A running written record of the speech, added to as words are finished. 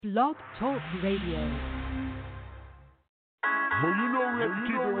Blog Talk Radio. Well, you know we have to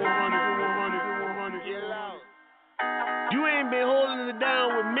keep it 100. Get lost. You ain't been holding it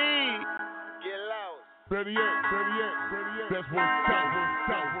down with me. Get lost. Better yet. That's what's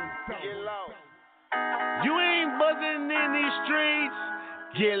up. Get lost. You ain't buzzing in these streets.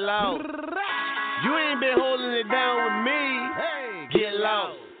 Get lost. You ain't been holding it down with me. Hey, get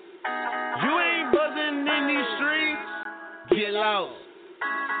lost. You ain't buzzing in these streets. Get lost.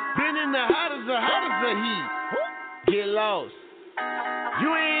 Been in the hottest of heat. Get lost.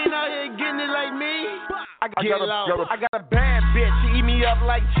 You ain't out here getting it like me. I got a bad bitch, she eat me up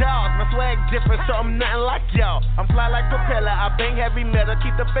like Jaws. My swag different, so I'm nothing like y'all. I'm fly like propeller, I bang heavy metal,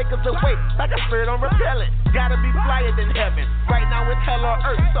 keep the fakers away like a spirit on repellent. Gotta be flyer than heaven. Right now it's hell on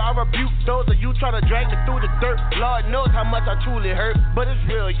earth, so I rebuke those of you trying to drag me through the dirt. Lord knows how much I truly hurt, but it's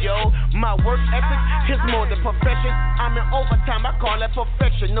real, yo. My work ethic is more than perfection. I'm in overtime, I call that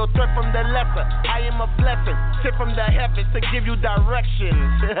perfection. No threat from the lesser, I am a blessing. Sent from the heavens to give you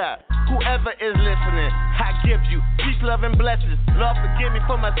directions. Whoever is listening, I give you peace, love, and blessings. Lord, forgive me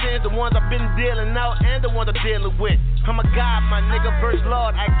for my sins, the ones I've been dealing out and the ones I'm dealing with. I'm a God, my nigga, verse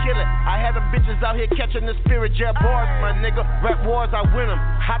Lord, I kill it. I had them bitches out here catching the spirit jet bars, my nigga. Rap wars, I win them.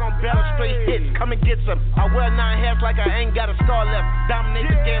 I don't battle straight hits, come and get some. I wear 9 hats like I ain't got a scar left.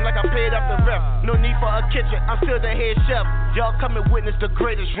 Dominate the game like I paid up the ref. No need for a kitchen, I'm still the head chef. Y'all come and witness the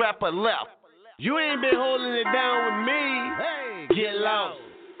greatest rapper left. You ain't been holding it down with me. Hey, get lost.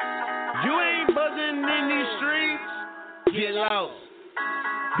 You ain't buzzing in these streets. Get lost.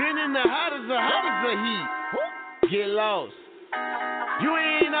 Been in the hottest of heat. Get lost. You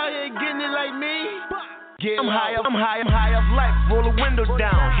ain't out here getting it like me. I'm high of life, roll the window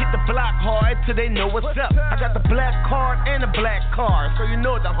down, hit the block hard till they know what's up. I got the black card and the black car, so you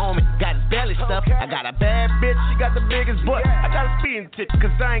know the homie got his belly stuffed. I got a bad bitch, she got the biggest butt. I got a speeding ticket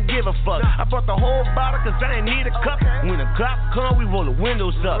cause I ain't give a fuck. I bought the whole bottle cause I ain't need a cup. When the clock come, we roll the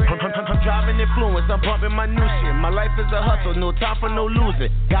windows up. I'm driving influence, I'm bumping my new shit. My life is a hustle, no time for no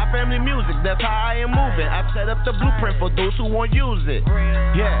losing. Got family music, that's how I am moving. I set up the blueprint for those who won't use it.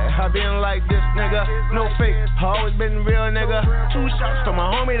 Yeah, I been like this nigga, no fake, always been real nigga. 2 shots for my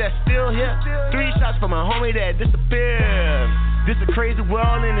homie that's still here. 3 shots for my homie that disappeared. This a crazy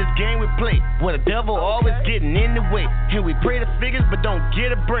world in this game we play, where the devil always getting in the way. And we pray the figures but don't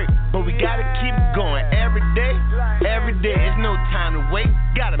get a break. But we gotta keep going every day. It's no time to wait.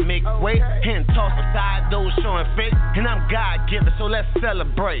 Gotta make way and toss aside those showing fake. And I'm God given, so let's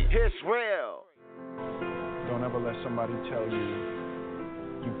celebrate. It's real. Don't ever let somebody tell you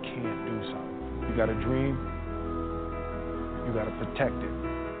you can't do something. You got a dream, you got to protect it.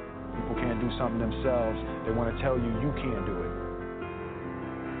 People can't do something themselves. They want to tell you you can't do it.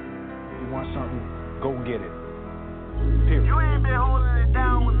 You want something, go get it. Period. You ain't been holding it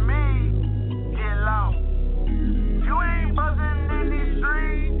down with me. Get lost. You ain't buzzing in these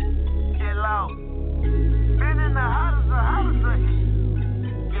streets. Get lost. Been in the hottest of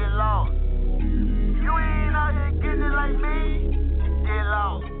heat. Get lost. You ain't out here getting it like me. Get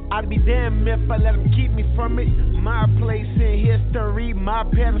lost. I'd be damn if I let them keep me from it. My place in history, my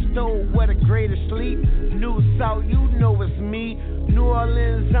pedestal where the greatest sleep. New South, you know it's me. New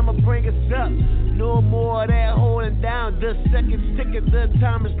Orleans, I'ma bring us up. No more of that holding down. The second ticket, the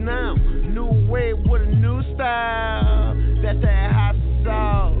time is now. New wave with a new style. That's that hot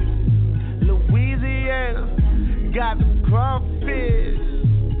sauce. Louisiana, got them crawfish.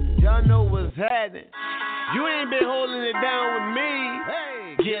 Y'all know what's happening. You ain't been holding it down with me.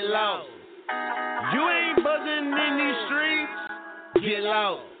 Hey, get lost. You ain't buzzing in these streets. Get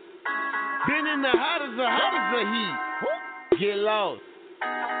lost. Been in the hottest of heat. Get lost.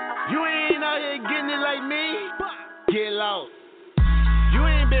 You ain't out here getting it like me. Get lost. You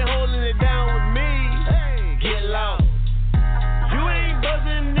ain't been holding it down with me. Hey, get lost. You ain't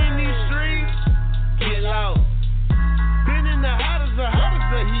buzzing in these streets. Get lost. Been in the hottest of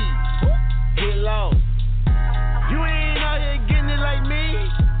heat. Get lost. You ain't out here getting it like me.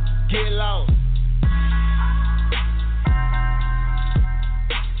 Get lost.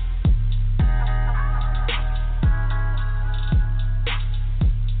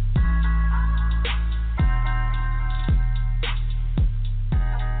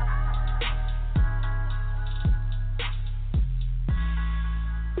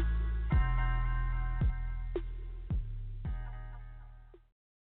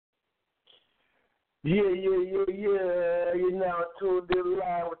 Yeah. You're now tuned in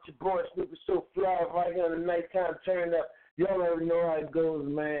live with your boy Snoopy SoFly right here on the nighttime turn up. Y'all already know how it goes,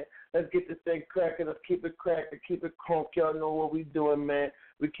 man. Let's get this thing cracking. Let's keep it cracking. Keep it crunk. Y'all know what we doing, man.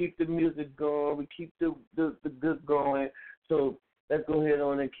 We keep the music going. We keep the good going. So let's go ahead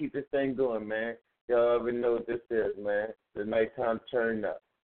on and keep this thing going, man. Y'all already know what this is, man. The nighttime turn up.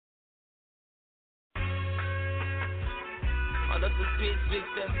 Oh, that's a sweet, sweet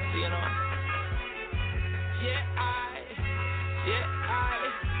sense, you know. Yeah,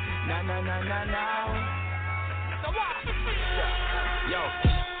 now. So what? Yo,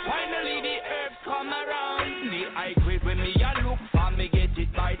 finally the herbs come around. The high grade when me a look for me get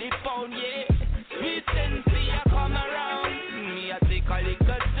it by the pound, yeah. Sweet sense a come around. Me a take a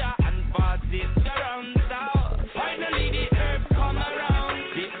little shot and pass it around. So finally the herbs come around.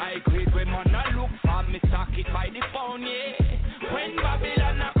 The high grade when man a look for me stock it by the pound, yeah. When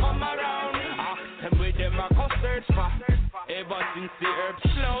Babylon a come around, ask them where them a go search for. Ever since the herbs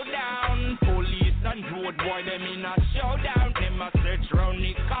slow down, police and road boy them in a showdown. Them a search round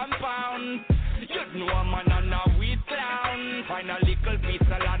the compound. You know a man and a weed clown. Find a little piece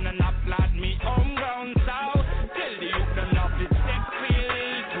of land and a plant me home ground. So tell the youth them not to step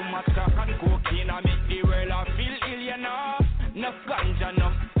feel. Too much crack and cocaine a make the world a feel ill, you know. Enough ganja,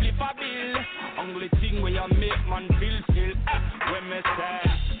 enough flip a bill. Only thing where you make man feel still. When me say,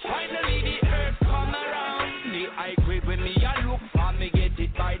 finally the earth come around. The high grade when me a look for me get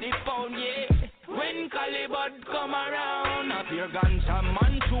it by the pound, yeah. When Calibut come around, up your ganja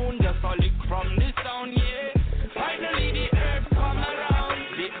man tune just a lick from the sound, yeah. Finally the earth come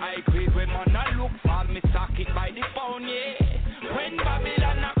around. The high grade when man a look for me stock it by the pound, yeah. When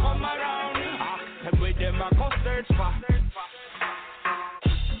Babylon a come around, ask them where them a go search for.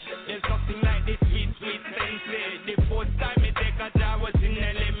 There's nothing like this sweet, sweet sensei. The first time me take a job was in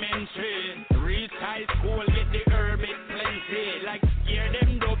elementary. Reach high school, get the herb, it's plenty. Like scare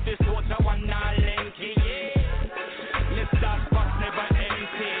them dope, this water one not lanky, yeah. Let's start fast, never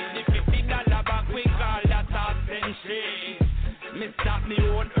empty. The $50 back we call that half century. Me start me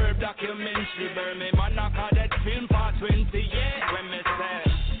own herb documentary. Burn me man, I call that film for 20, yeah. When me say,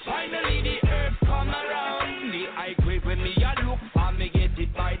 finally the herb come around. The high grade when me a look for me get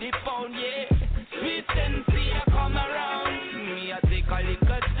it by the pound, yeah. Sweet sensei a come around. Me a take a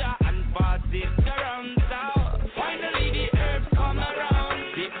little shot and pass it around. So finally the herbs come around.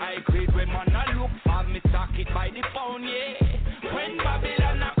 The high grade when man a look for me stock it by the pound, yeah. When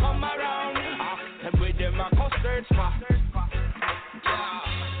Babylon a come around, ask them where them a go search for.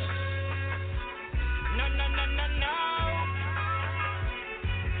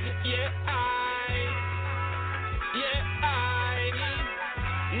 Yeah. No.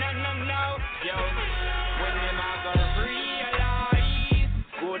 Yeah, no. Yo, when them a go realize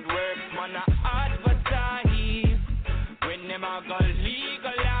good works man a advertise. When them a go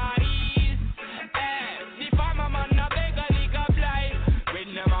legalize, the farmer man a beg a legal blight. When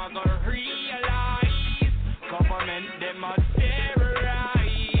them a go realize government them a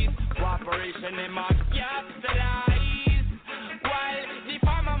terrorize. Cooperation them a capitalize. While the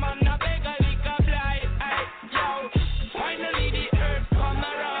farmer man a beg a legal blight. Yo, finally the earth come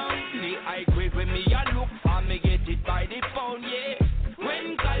around. The high grade when me a look for me get it by the pound, yeah.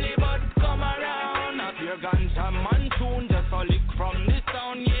 When Calibut come around, up your ganja man tune just a lick from the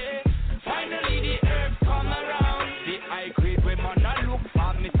sound, yeah. Finally the earth come around. The high grade when man a look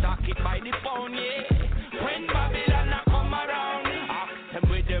for me stock it by the pound, yeah. When Babylon a come around, ask them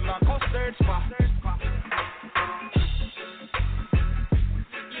where them a go search for.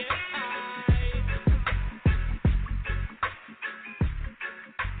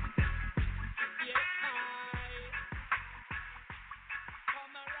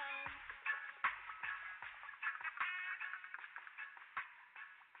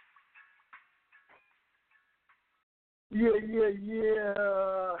 Yeah.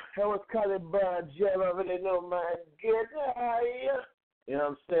 That was Calibut. Y'all already know, man. Get higher. You know what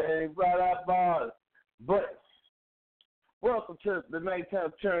I'm saying? Right out bars. But welcome to the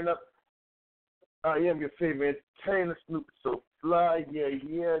nighttime turn up. I am your favorite entertainer, Snoopy SoFly.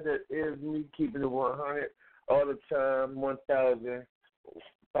 Yeah, that is me keeping it 100 all the time, 1,000% of the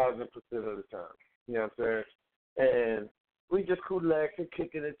time. You know what I'm saying? And we just cool relaxing,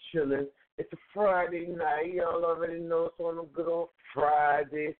 kicking and chilling. It's a Friday night. Y'all already know it's on a good old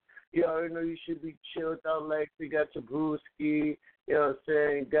Friday. You already know you should be chilled out like you got your brewski, you know what I'm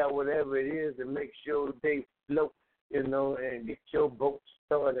saying, got whatever it is that makes your day float, you know, and get your boat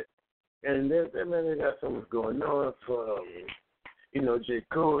started. And then they got something going on for, you know, J.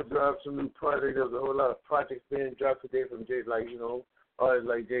 Cole dropped some new projects. There's a whole lot of projects being dropped today from J, like, you know, artists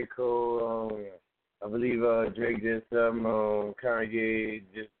like J. Cole, I believe Drake did some, Kanye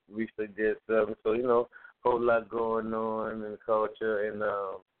just recently did something. So, you know, a whole lot going on in the culture, and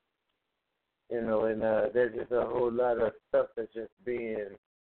you know, and there's just a whole lot of stuff that's just being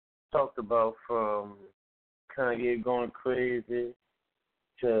talked about from Kanye going crazy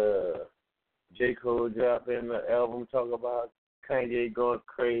to J. Cole dropping the album talk about Kanye going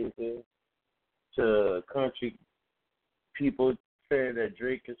crazy to country people saying that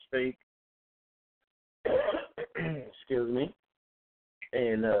Drake is fake. Excuse me.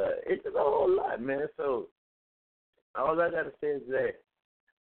 And it's a whole lot, man. So all I gotta say is that,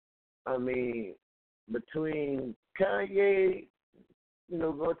 I mean, between Kanye,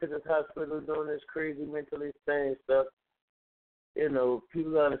 going to this hospital, doing this crazy mentally insane stuff,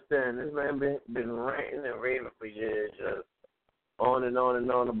 people understand this man been ranting and raving for years, just on and on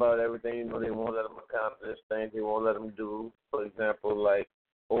and on about everything. They won't let him accomplish things. They won't let him do. For example, like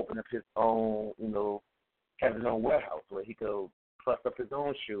open up his own, have his own warehouse where he could press up his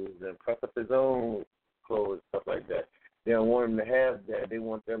own shoes and press up his own clothes, stuff like that. They don't want him to have that. They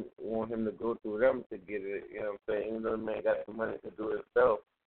want him to go through them to get it. You know what I'm saying? Even though the man got the money to do it himself,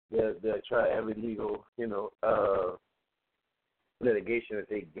 they'll try every legal, litigation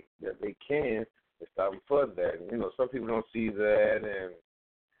that they can to stop him for that. And, some people don't see that,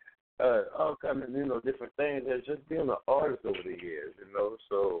 and all kinds of different things. There's just being an artist over the years,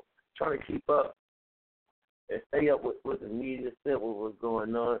 So trying to keep up and stay up with the media, with what's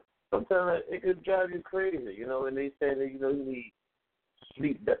going on. Sometimes it could drive you crazy, and they say that, you need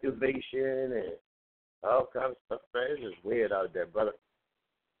sleep deprivation and all kinds of stuff. Man, it's just weird out there, brother.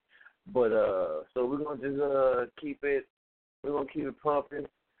 But, so we're going to just keep it pumping.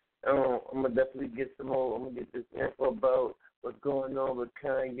 I'm going to definitely get some more. I'm going to get this info about what's going on with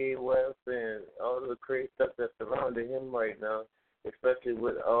Kanye West and all the crazy stuff that's surrounding him right now, especially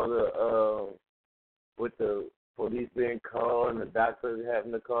with all the, with the police being called and the doctors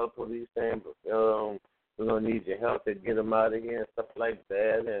having to call the police saying, we're going to need your help to get him out of here and stuff like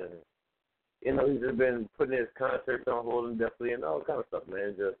that. And, he's just been putting his concerts on hold indefinitely and all kind of stuff,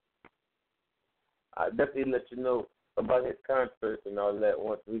 man. I'll definitely let you know about his concerts and all that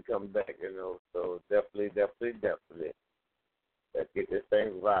once we come back, So definitely. Let's get this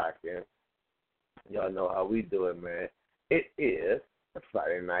thing rocking. Y'all know how we do it, man. It is a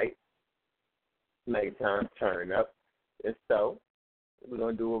Friday night. Nighttime turn up. And so we're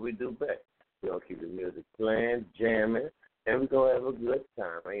going to do what we do best. We're going to keep the music playing, jamming, and we're going to have a good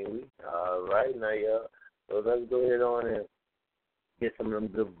time, ain't we? All right, now, y'all. So let's go ahead on and get some of them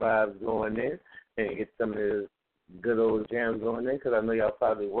good vibes going in and get some of this good old jams going in, because I know y'all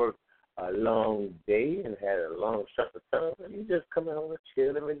probably worked a long day and had a long stretch of time, and you just come home and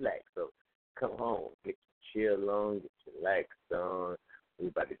chill and relax. So come home, get your chill on, get your relax on. We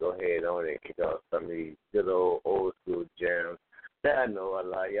about to go ahead on and kick off some of these good old school jams that I know a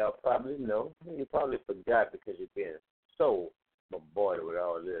lot of y'all probably know. You probably forgot because you're being so bombarded with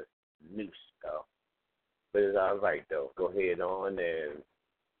all this new stuff. But it's all right, though. Go ahead on and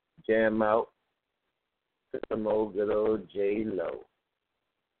jam out to some old good old J-Lo.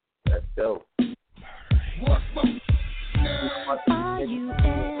 Let's go. Are you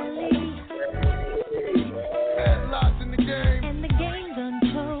Ellie? Had lots in the game. And the game done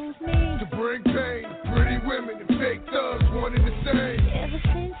chose me. To bring pain, pretty women and fake thugs, one and the same. Ever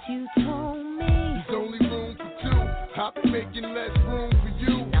since you told me There's only room for two. I've been making less room for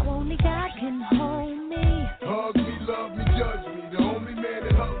you. now only God can hold me. Hug me, love me, judge me. The only man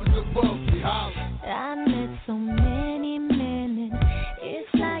that hovers above me. Holler. I met so many men, and it's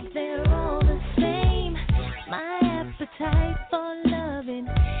like they're all the same. My appetite for loving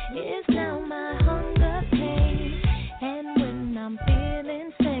is now my hunger pain. And when I'm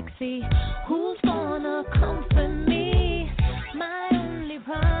feeling sexy, who's gonna comfort me? My only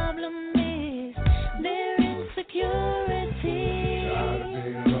problem is their insecurity. Tired of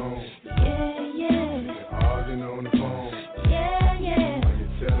being alone. Yeah. Arguing on the phone. Yeah. Why you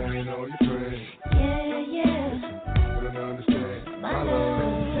telling all your friends? Yeah. I don't understand. My love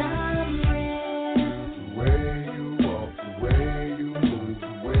is I'm real. The way you walk, the way you move, the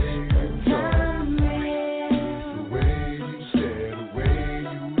way you talk, I'm real. the way you stare, the way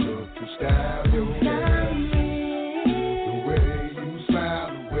you look, your style, your hair, I'm real. the way you smile,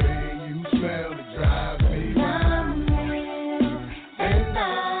 the way you smell, it drives me wild. I'm real. And I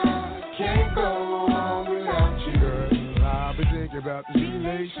can't go on without you. Girl, I've been thinking about this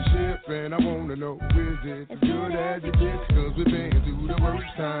relationship, and I wanna know, is it as good as it gets? Cause we've been through the worst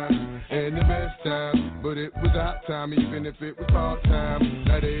times and the best times, but it was hot time, even if it was part-time.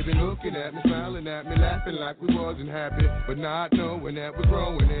 Now they been looking at me, smiling at me, laughing like we wasn't happy, but not knowing that we're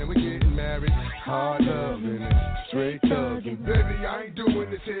growing and we're getting married. Hard loving and straight thugging. Baby, I ain't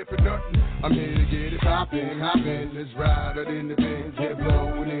doing this here for nothing. I'm here to get it poppin', hoppin'. Let's ride out in the Benz, hair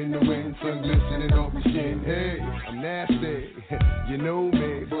blowing in the wind, sun glistening off my skin. Hey, I'm nasty, you know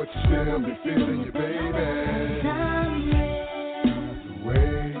me, but you still be feeling your baby. The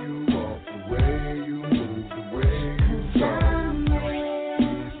way you walk, the way you move, the way you talk,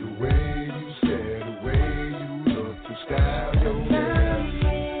 the way you stare, the way you look, the style, your hair,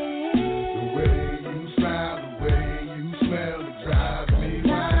 the way you smile, the way you smell, it drives me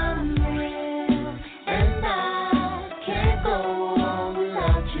wild. And I can't go on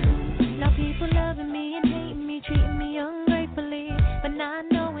without you. Now people loving me and hating me, treating me ungratefully, but not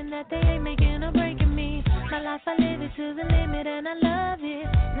knowing that they ain't making or breaking me. My life, I live it to the limit and I love it.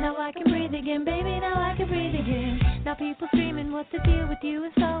 Now I can breathe again, baby, now I can breathe again. Now people screaming what the deal with you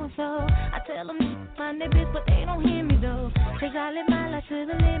and so. I tell them mind their biz, but they don't hear me though. Cause I live my life to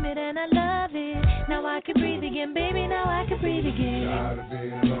the limit and I love it. Now I can breathe again, baby, now I can breathe again. Tired of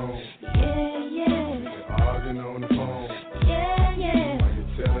being alone. Yeah. Arguing on the phone. Yeah. While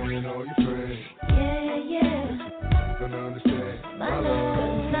you're telling all your friends. Yeah. Don't understand my love.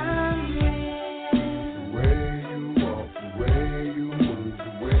 Cause I'm real. The way you walk, the way you move, the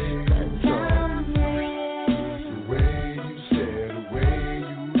way you talk, the way you stare, the way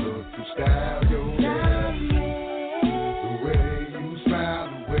you look, the style, your hair, the way you smile,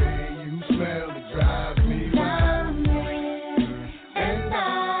 the way you smell, it drives me wild. And I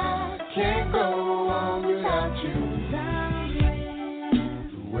can't go on without you.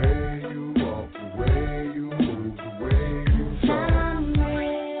 The way you walk, the way you move, the way you talk,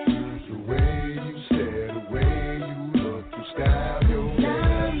 the way you stare, the way you look, the style, your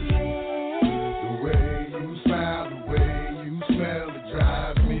hair, the way you smile, the way you smell, it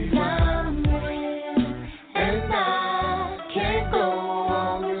drives me wild. And I can't go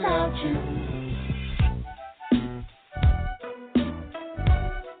on without you.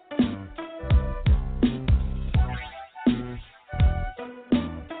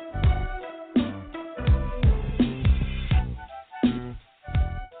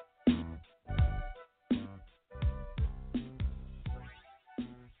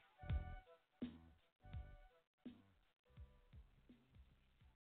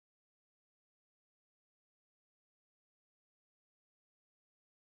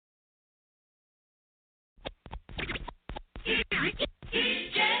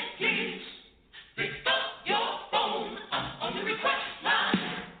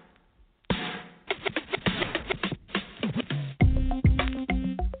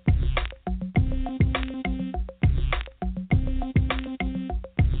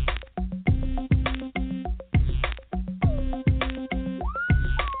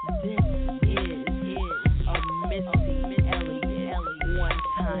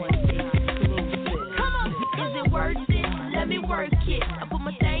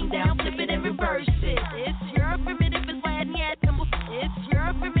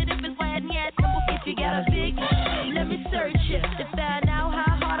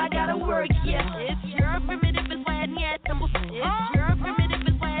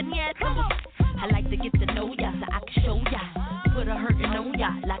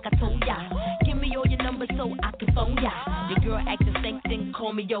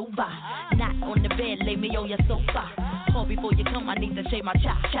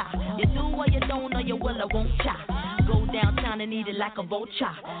 Like a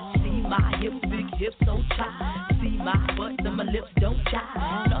vulture. See my hips, big hips, so chai. See my butt and my lips don't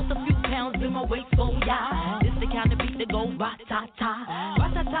chai. Lost a few pounds in my waist, so yeah. It's the kind of beat that go ra-ta-ta.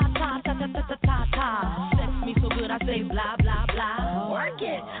 Ra-ta-ta-ta-ta-ta-ta-ta-ta. Sex me so good I say blah, blah, blah. Work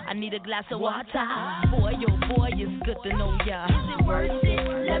it, I need a glass of water. Boy, oh boy, it's good to know ya. Is it worth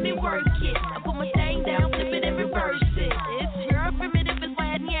it? Let me work it. I put my thing down, flip it and reverse it. It's your primitive, it's why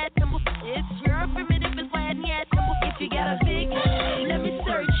I need it. It's your primitive, it's why I need it. If you got a big, let me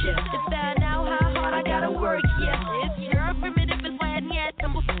search it to find out how hard I gotta work. Yeah, it's your primitive, it's why I need it. It's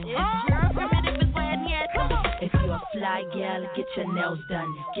your primitive, it's why I need it. If you're a fly gal, get your nails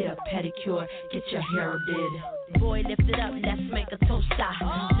done, get a pedicure, get your hair did. Boy, lift it up, let's make a toast.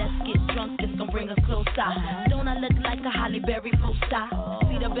 Let's get drunk, this gon' bring us closer. Don't I look like a Holly Berry poster?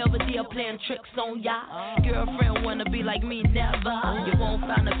 See the Belvedere playing tricks on ya. Girlfriend wanna be like me, never. You won't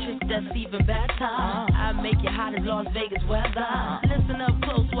find a trick that's even better. I make you hot as Las Vegas weather. Listen up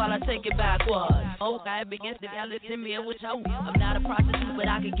close while I take it backwards. Okay, begins to listen me with you. I'm not a prostitute, but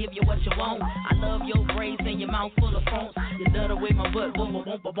I can give you what you want. I love your braids and your mouth full of phones. You love the way my butt boom, boom,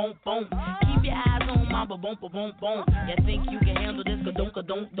 boom, boom, boom. Keep your eyes on mamba, boom, boom, boom, boom. You think you can handle this?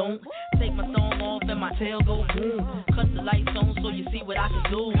 Don't. Take my song off and my tail go boom. Cut the lights on so you see what I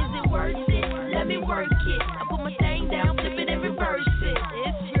can do. Is it worth it? Let me work it. I put my thing down, flip it and reverse it.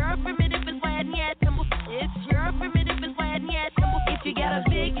 If you're primitive, it's why I need temple. If you're primitive, it's why I need temple. If you got a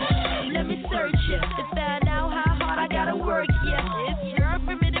big, let me search it to find out how hard I gotta work. Yeah. If you're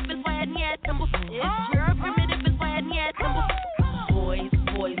primitive, it's why I need temple. If you're primitive, it's why I need temple.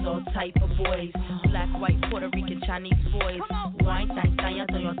 Boys, all type of boys. Black, white, Puerto Rican, Chinese boys. Wine, tanya, tanya.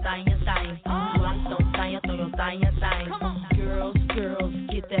 Wine, tanya. Girls,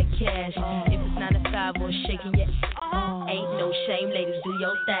 get that cash. If it's 9 to 5 or shaking your ain't no shame, ladies, do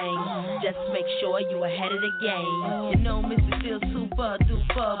your thing. Just make sure you ahead of the game. You know, Mr. Still super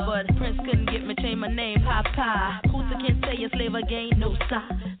duper, but Prince couldn't get me, change my name, Papa. Who's can say a slave again? No, sir.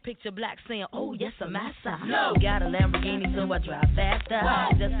 Picture black saying, oh, yes, I'm massa. No. Got a Lamborghini, so I drive faster.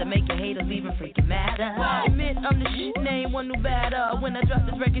 Just to make your haters even freaking matter. Admit I'm the shit, name one new batter. When I drop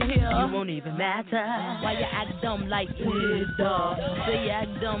this record here, you won't even matter. Why you act dumb like, duh. Say you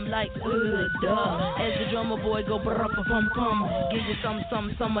act dumb like, duh. As the drummer boy go, pum. Give you some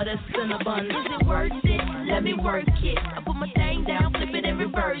of that cinnabon. Is it worth it? Let me work it. I put my thing down, flip it and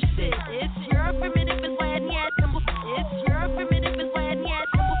reverse it. If you're primitive, it's why I need temple. If you're primitive, it's why I need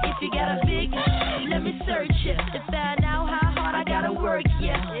temple. If you got a big, let me search it to find out how hard I gotta work.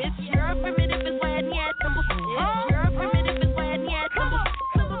 Yeah. If you're primitive, it's why I need temple. If you're primitive, it's why I need temple.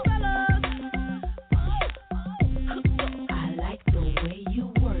 Simple fellas, I like the way you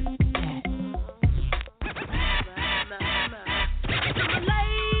work that.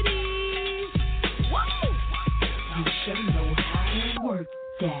 Ladies, whoa, you should know how to work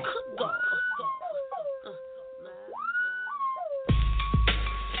that.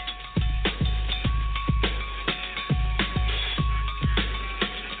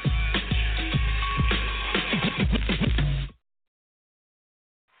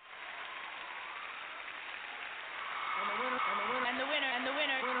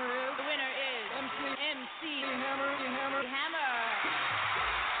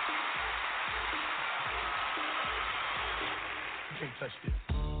 Touch this.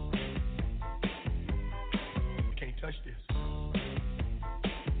 You can't touch this.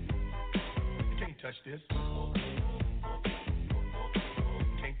 You can't touch this. You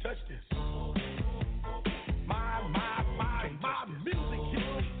can't touch this. My music hits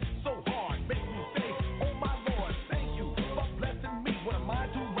me so hard, makes me say, oh my Lord, thank you for blessing me. What am I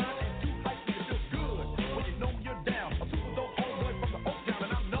to rhyme and too hype me? It feels good when you know you're down. A super dope homeboy from the Oak Town,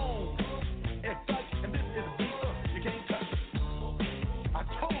 and I'm known as such. And this is a beat you can't touch. I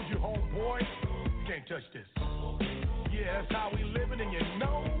told you, homeboy, you can't touch this. Yeah, that's how we living, and you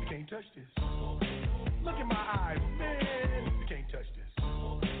know you can't touch this. Look in my eyes, man, you can't touch this.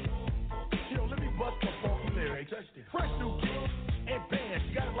 Yo, let me bust the funky lyrics. Touch this. Fresh new kicks and bands,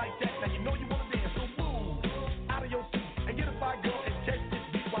 you got it like that. Now you know you wanna dance, so move out of your seat and get a fire girl and catch this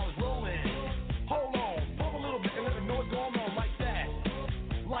beat while it's rolling. Hold on, pump a little bit and let them know what's going on like that,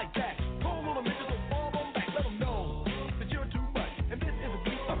 like that. Pull a little niggas and fall on back, let them know that you're too much. And this is a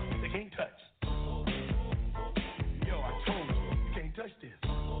beat they can't touch. Yo, I told you, you can't touch this.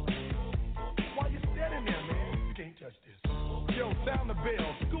 Why you standing there, man? You can't touch this. Yo, sound the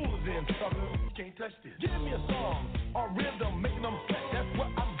bell, school is in, sucker. You can't touch this. Give me a song or rhythm, making them sweat. That's what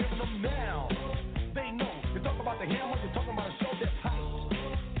I'm giving them now. They know. You talk about the hammer, you're talking about a show that's hype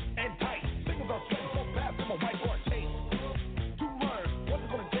and tight. Singles are sweating so fast, I'm a white or a tape. To learn what's it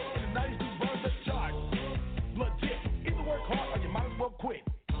gonna take in the 90s to burn the chart. Legit. Either work hard or you might as well quit.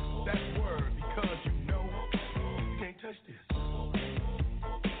 That's word because you know you can't touch this.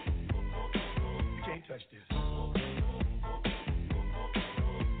 You can't touch this.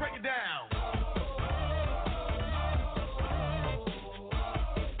 Break it down.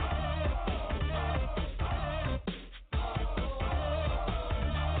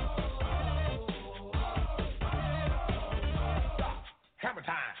 Stop. Hammer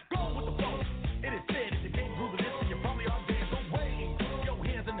time. Go with the flow. It is said if you can't groove this, then you probably are dead. So wave your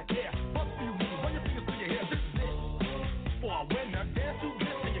hands in the air. Bust a few moves. Run your fingers through your hair. This is it. For a winner, dance to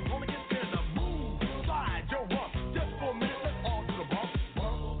this, and you're gonna get there. The move. Slide your rump. Just for a minute, let's all do the bump.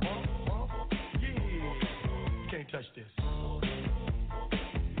 Yeah. You can't touch this.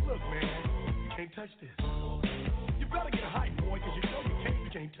 Look, man, you can't touch this. You better get hype, boy, because you know you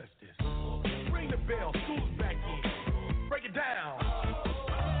can't touch this. Ring the bell, school's back in. Break it down.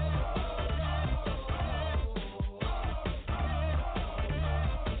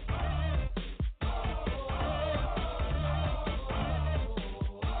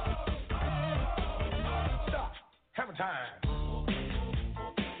 Stop. Hammer time.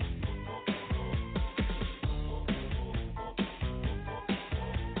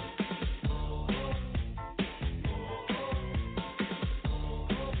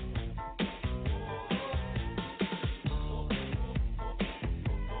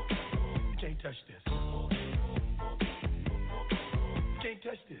 can't touch this. You can't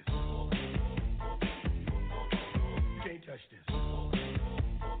touch this. You can't touch this.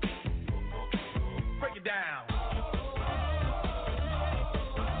 Break it down.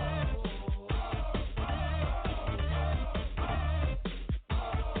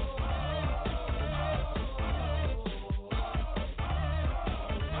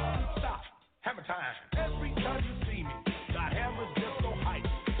 Stop. Hammer time. Every time you see me, the hammer's just so hype.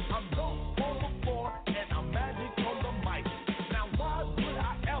 I'm low on the floor and I'm magic on the mic. Now why would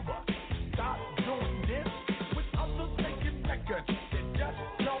I ever stop doing this with others making records that just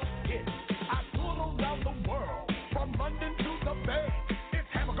don't hit? I tour around the world from London to the Bay. It's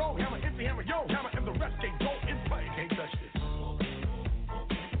hammer go, hammer hit the hammer, yo, hammer, and the rest can go and play. Can't touch this.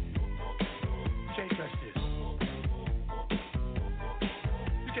 You can't touch this.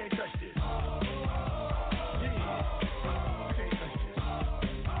 You can't touch this.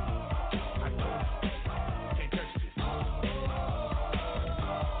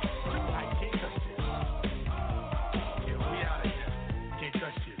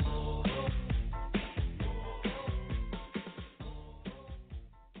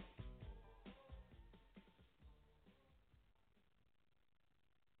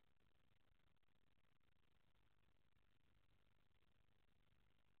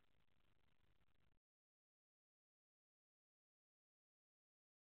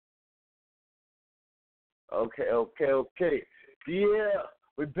 Okay. Yeah,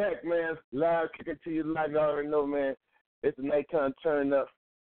 we're back, man. Live, kicking to you live. You already know, man. It's the nighttime turn up.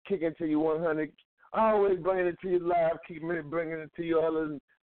 Kicking to you 100. Always bringing it to you live. Keep bringing it to you all the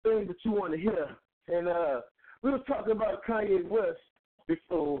things that you want to hear. And we were talking about Kanye West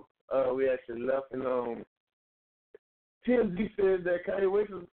before we actually left. And TMZ said that Kanye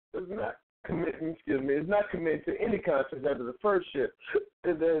West is not committing to any concert after the first shift.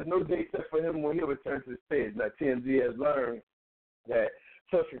 There's no date set for him when he'll return to the stage. Now, TMZ has learned that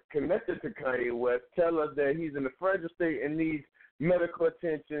sources connected to Kanye West tell us that he's in a fragile state and needs medical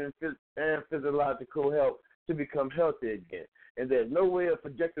attention and physiological help to become healthy again. And there's no way of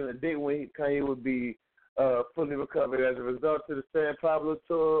projecting a date when Kanye would be fully recovered. As a result of the San Pablo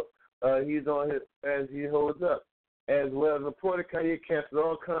tour, he's on as he holds up. As well as reported, Kanye canceled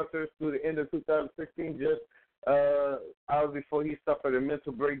all concerts through the end of 2016, just hours before he suffered a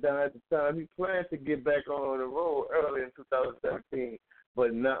mental breakdown at the time. He planned to get back on the road early in 2017,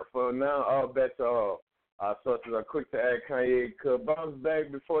 but not for now. All bets are off. Our sources are quick to add Kanye could bounce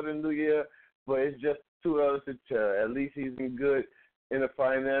back before the new year, but it's just too early to tell. At least he's been good in the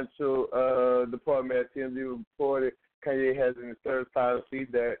financial department. As TMZ reported, Kanye has an insurance policy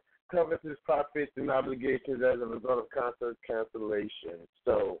that covers his profits and obligations as a result of concert cancellation.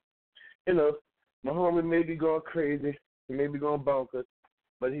 So, my homie may be going crazy, he may be going bonkers,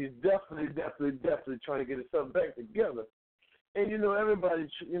 but he's definitely trying to get himself back together. And, everybody,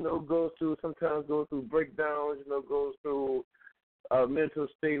 sometimes goes through breakdowns, goes through a mental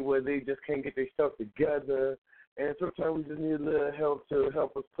state where they just can't get themselves together. And sometimes we just need a little help to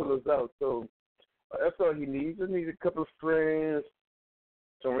help us pull us out. So that's all he needs. He just needs a couple of friends,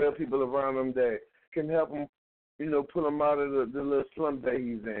 some real people around him that can help him, pull him out of the little slump that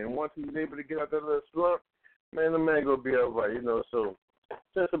he's in. Once he's able to get out that little slump, man, the man gonna be all right, So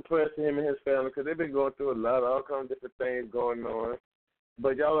send some prayers to him and his family because they've been going through a lot, all kinds of different things going on.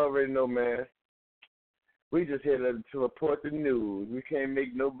 But y'all already know, man, we just here to report the news. We can't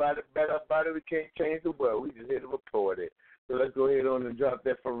make nobody better about it. We can't change the world. We just here to report it. So let's go ahead on and drop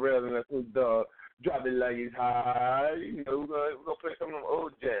that Pharrell and that Snoop Dogg. Drop it like it's high. We're gonna play some of them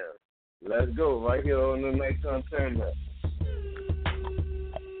old jams. Let's go right here on the nighttime turn up.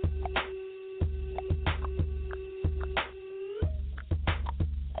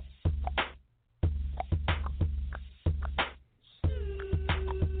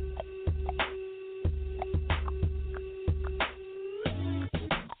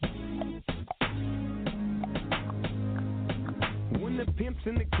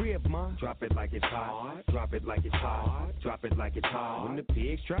 In the crib, ma. Drop it like it's hot. Drop it like it's hot. Drop it like it's hot. When the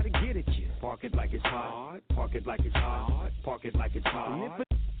pigs try to get at you, park it like it's hot. Park it like it's hot. Park it like it's hot. And if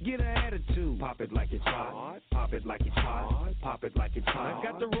a get an attitude, pop it like it's hot. Pop it like it's hot. Pop it like it's hot. I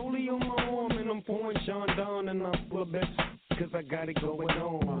got the rollie on my arm and I'm pouring Sean down and I'm full of bets cause I got it going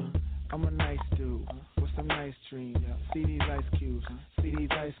on. I'm a nice dude with some nice dreams. See these ice cubes, see these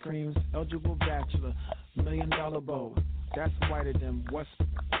ice creams. Eligible bachelor, $1 million bow. That's whiter than what's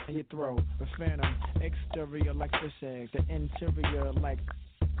in your throat. The phantom, exterior like fish eggs, the interior like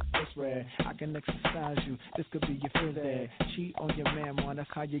it's red. I can exercise you, this could be your phys ed. Cheat on your man, man, that's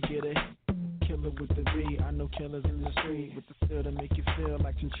how you get it. killer with the B. I know killers in the street with the steel to make you feel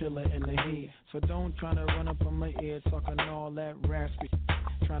like chinchilla in the heat. So don't try to run up on my ear talking all that raspy.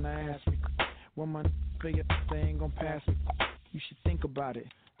 Trying to ask me when my figure they ain't gonna pass me. You should think about it.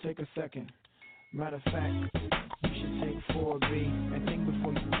 Take a second. Matter of fact, you should take 4B and think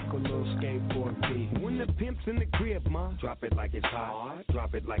before you take a little skateboard B. When the pimp's in the crib, ma, drop it like it's hot.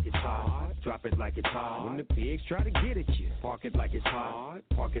 Drop it like it's hot. Drop it like it's hot. When the pigs try to get at you, park it like it's hot.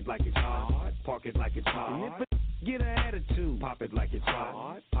 Park it like it's hot. Park it like it's hot. And if a get an attitude, pop it like it's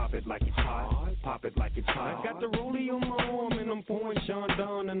hot. Pop it like it's hot. Pop it like it's hot. I got the rollie on my arm and I'm pouring Sean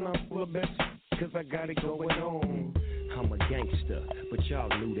Don and I'm full of best cause I got it going on. I'm a gangster, but y'all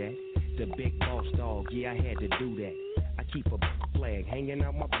knew that. The big boss dog, yeah, I had to do that. I keep a flag hanging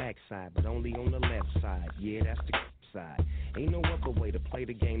out my backside, but only on the left side. Yeah, that's the side. Ain't no other way to play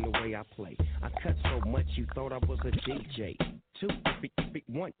the game the way I play. I cut so much you thought I was a DJ. 2,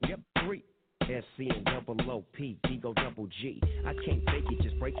 1, yep, 3. SC and double OP, Ego double G. I can't fake it,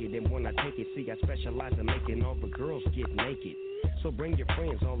 just break it. And when I take it, see, I specialize in making all the girls get naked. So bring your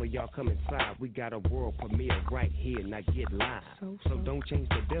friends, all of y'all come inside. We got a world premiere right here, now get live. So don't change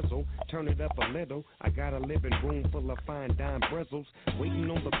the diesel, turn it up a little. I got a living room full of fine dime bristles, waiting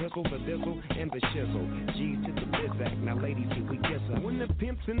on the pistol, the dizzle, and the shizzle. G's to the bizac, now ladies, here we kiss her. When the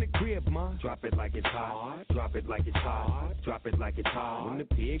pimp's in the crib, ma, drop it like it's hot. Drop it like it's hot. Drop it like it's hot. When the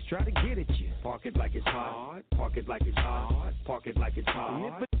pigs try to get at you, park it like it's hot. Park it like it's hot. Park it like it's hot. And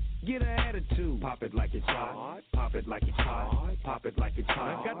if a get an attitude, pop it like it's hot. Pop it like it's hot. Pop it like it's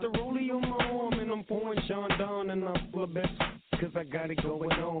hot. I got the rollie on my arm and I'm pouring Sean Don and I'm full of best cause I got it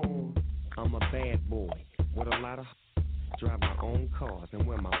going on. I'm a bad boy with a lot of drive my own cars and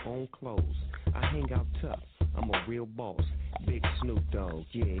wear my own clothes. I hang out tough. I'm a real boss. Big Snoop Dogg,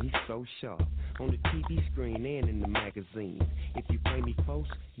 yeah, he's so sharp. On the TV screen and in the magazine. If you play me close,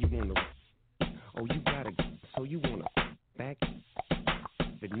 you wanna. Oh, you gotta. So you wanna back.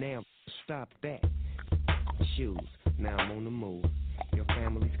 But now, stop that. Shoes, now I'm on the move. Your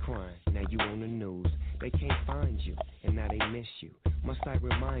family's crying, now you on the news. They can't find you, and now they miss you. Must I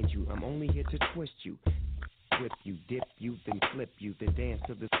remind you, I'm only here to twist you. Whip you, dip you, then flip you, then dance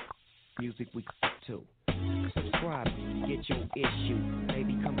to the music we to. Subscribe, get your issue.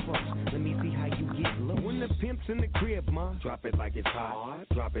 Baby, come close, let me see how you get low. When the pimp's in the crib, ma, drop it like it's hot.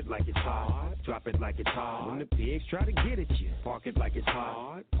 Drop it like it's hot. Drop it like it's hot. When the pigs try to get at you, park it like it's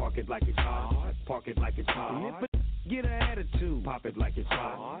hot. Park it like it's hot. Park it like it's hot. And if a get an attitude, pop it like it's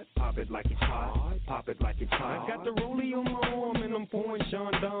hot. Pop it like it's hot. Pop it like it's hot. I got the rollie on my arm and I'm pouring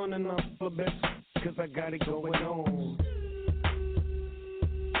Sean Don and I'm full of best cause I got it going on.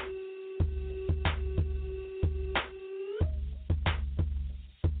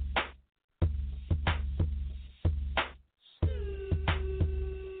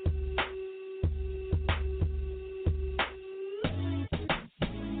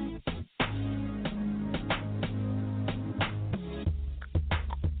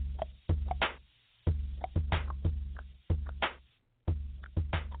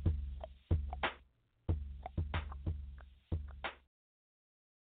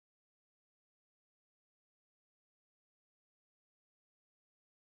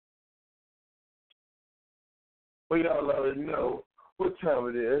 Well, y'all already know what time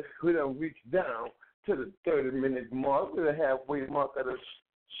it is. We done reached down to the 30-minute mark. We're the halfway mark of the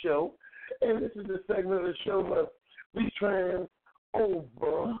show. And this is the segment of the show where we turn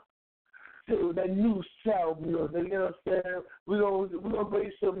over to that new South music. You know what I'm saying? We're gonna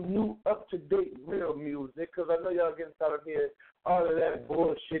bring some new, up-to-date, real music because I know y'all getting tired of hearing all of that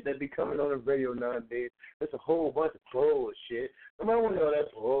bullshit that be coming on the radio nowadays. It's a whole bunch of bullshit. Nobody want to hear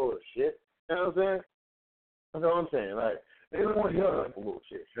that bullshit. You know what I'm saying? That's all I'm saying. Like, they don't want to hear that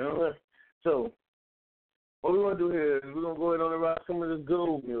bullshit. You know what I'm saying? So, what we're going to do here is we're going to go ahead on and rock some of this good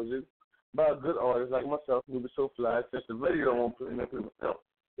old music by good artists like myself, Snoopy SoFly, since the radio won't play nothing myself.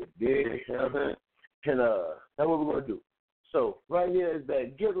 It did, you know what I'm saying? And that's what we're going to do. So, right here is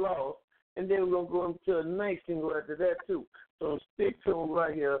that Get Lost, and then we're going to go into a nice single after that, too. So, stick tuned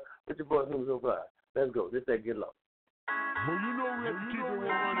right here with your boy Snoopy SoFly. Let's go. This is that Get Lost. Well, you know we have to keep it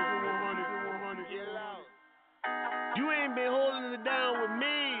 100. Get lost. You ain't been holding it down with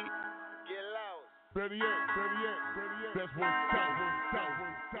me. Get lost. Better yet. That's one stop.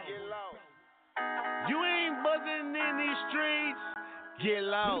 Get lost. You ain't buzzing in these streets. Get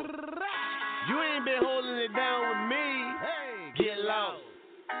lost. You ain't been holding it down with me. Hey, get lost.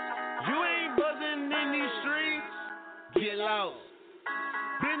 You ain't buzzing in these streets. Get lost.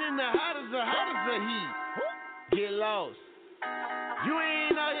 Been in the hottest of heat. Get lost. You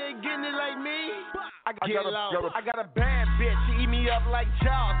ain't out here getting it like me. I got a bad bitch. She eat me up like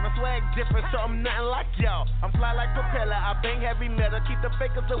Jaws. My swag different, so I'm nothing like y'all. I'm fly like propeller, I bang heavy metal, keep the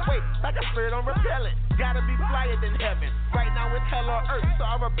fakers away like a spirit on repellent. Gotta be flyer than heaven. Right now it's hell on earth, so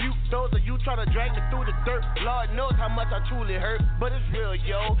I rebuke those of you try to drag me through the dirt. Lord knows how much I truly hurt, but it's real,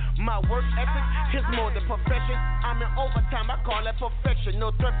 yo. My work ethic is more than profession. I'm in overtime, I call that perfection.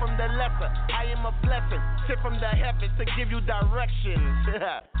 No threat from the lesser, I am a blessing. Sent from the heavens to give you directions.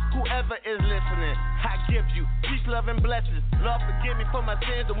 Whoever is listening, I give you peace, love, and blessings. Lord, forgive me for my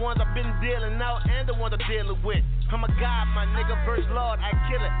sins, the ones I've been dealing out and the ones I'm dealing with. I'm a God, my nigga, verse Lord, I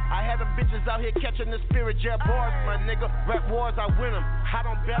kill it. I have them bitches out here catching the spirit, jet bars, my nigga. Rap wars, I win them. I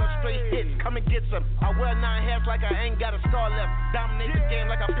don't battle straight hits, come and get some. I wear 9 hats like I ain't got a star left. Dominate the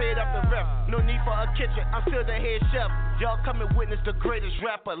game like I paid up the ref. No need for a kitchen, I'm still the head chef. Y'all come and witness the greatest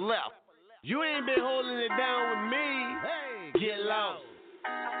rapper left. You ain't been holding it down with me. Get lost.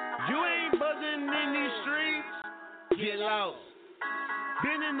 You ain't buzzing in these streets. Get lost.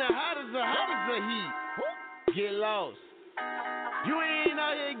 Been in the hottest of heat. Get lost. You ain't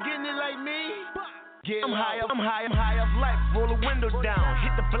out here getting it like me. I'm high off life, roll the window down,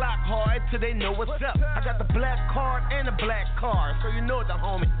 hit the block hard till they know what's up. I got the black card and a black car, so you know the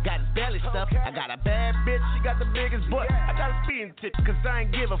homie got his belly stuffed. I got a bad bitch, she got the biggest butt. I got a speeding ticket cause I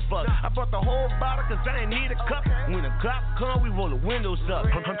ain't give a fuck. I brought the whole bottle cause I ain't need a cup. When the cop come, we roll the windows up.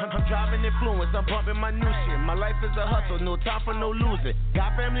 I'm driving influence, I'm bumping my new shit. My life is a hustle, no time for no losing.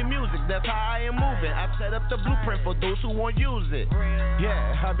 Got family music, that's how I am moving. I set up the blueprint for those who won't use it.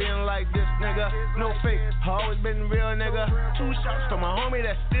 Yeah, I been like this, nigga. No fake, always been real, nigga. 2 shots for my homie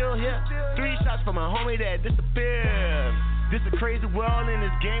that's still here. 3 shots for my homie that disappeared. This a crazy world in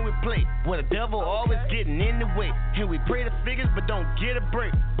this game we play, where the devil always getting in the way. And we pray the figures but don't get a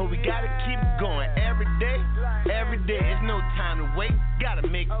break. But we gotta keep going every day. There's no time to wait. Gotta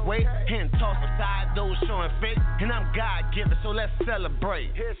make way and toss aside those showing fake. And I'm God-given, so let's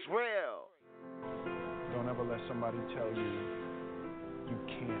celebrate. It's real. Don't ever let somebody tell you you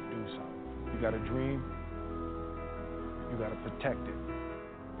can't do something. You got a dream, you got to protect it.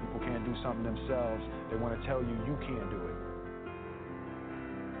 People can't do something themselves. They want to tell you you can't do it.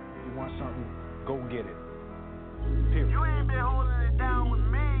 You want something, go get it. Period. You ain't been holding it down with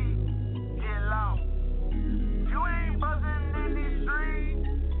me. Get lost. You ain't buzzing in these streets.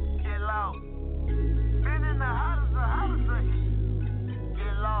 Get lost. Been in the hottest of heat.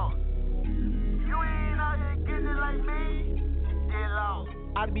 Get lost. You ain't out here getting it like me. Get lost.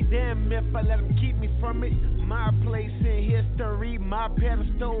 I'd be damned if I let them keep me from it. My place in history, my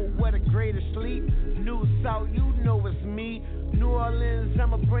pedestal where the greatest sleep. New South, you know it's me. New Orleans,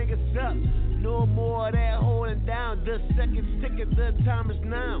 I'ma bring us up. No more of that holding down. The second ticket, the time is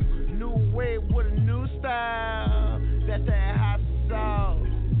now. New wave with a new style. That's that hot sauce.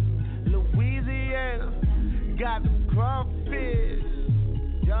 Louisiana, got them crawfish.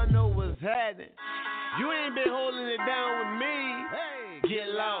 Y'all know what's happening. You ain't been holding it down with me. Get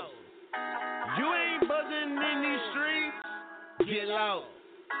lost. You ain't buzzing in these streets. Get lost.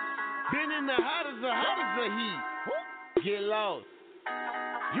 Been in the hottest of heat. Get lost.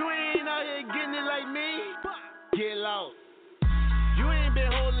 You ain't out here getting it like me. Get lost. You ain't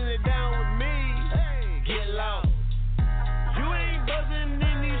been holding it down with me. Get lost. You ain't buzzing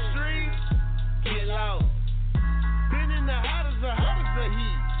in these streets. Get lost. Been in the hottest of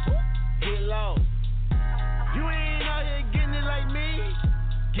heat. Get lost. You ain't out here getting it like me.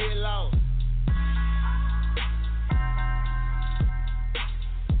 Get lost.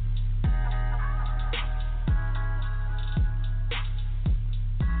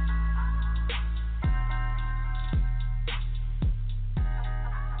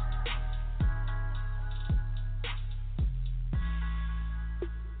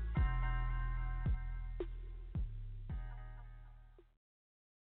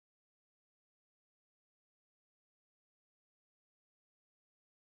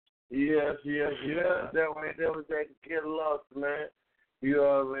 Yes. That was that Get Lost, man. You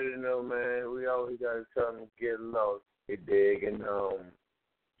already know, man. We always gotta tell them get lost. You dig? And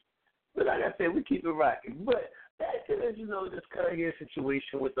but like I said, we keep it rocking. But back to this, this Kanye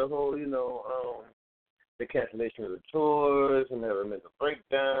situation with the whole, the cancellation of the tours and the mental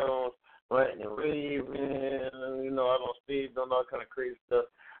breakdowns, ranting and raving, I don't speak, doing all kind of crazy stuff.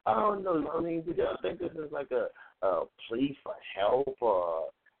 I don't know. I mean, do y'all think this is like a plea for help, or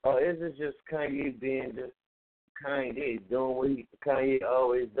is it just Kanye being just Kanye, doing what Kanye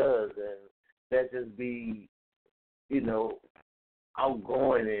always does, and that just be,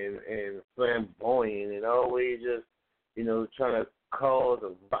 outgoing and flamboyant and always just, trying to cause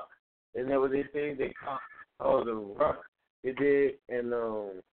a ruck. Isn't that what they say? They cause a ruck. They did, and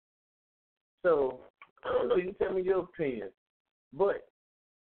so I don't know. You tell me your opinion. But,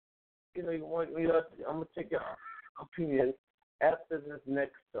 you know, I'm going to take your opinion after this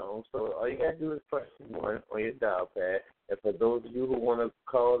next song. So all you got to do is press 1 on your dial pad. And for those of you who want to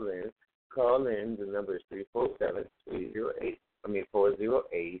call in. The number is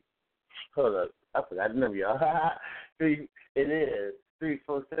 408. Hold up. I forgot the number, y'all. It is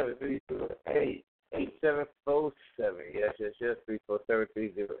 347-308-8747. Yes.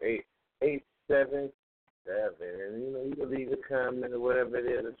 347-308-8747. And, you know, you can leave a comment or whatever it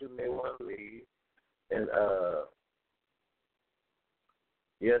is that you may want to leave. And,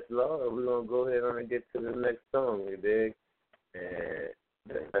 yes, Lord, we're going to go ahead on and get to the next song, you dig? And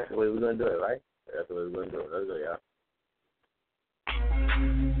that's the way we're going to do it, right? That's the way we're going to do it. Let's go, y'all.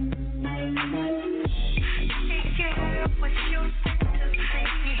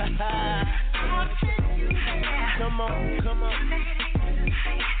 Come on.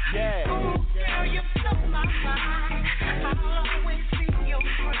 Yeah. Girl, you blow my mind. I'll always be your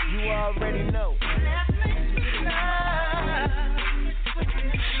friend. You already know. That makes me love.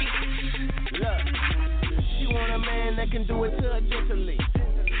 Look, she want a man that can do it to her gently,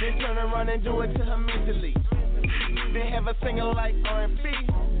 then turn around and do it to her mentally. Then have her singing like R&B,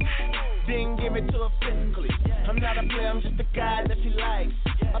 then give it to her physically. I'm not a player, I'm just a guy that she likes.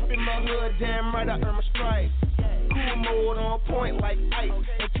 Up in my hood, damn right I earn my stripes. Cool mode on point like ice.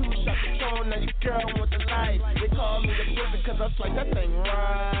 And 2 shots of Patron, now your girl wants the life. They call me the pussy cause I slice that thing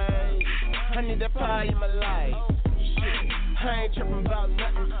right. I need that pie in my life. Shit, I ain't tripping about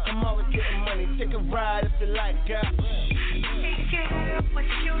nothing. I'm always getting money. Take a ride if you like, girl. Hey girl, what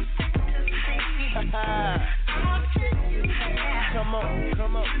you think to say? I'll take you there. Come on.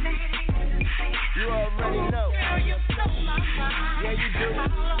 You already know. Girl, you blow my mind. Yeah, you do.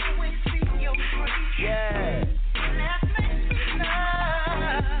 I'll always be your friend. Yeah. That makes me love.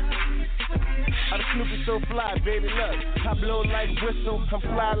 I'm Snoopy SoFly, baby, look. I blow like whistle, I'm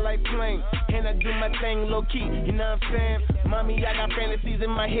fly like plane. And I do my thing low key, you know what I'm saying? Mommy, I got fantasies in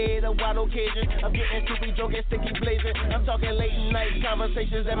my head, a wild occasion. I'm getting stupid, joking, sticky blazing. I'm talking late night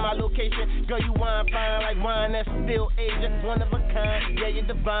conversations at my location. Girl, you wine fine like wine that's still aging. One of a kind, yeah, you're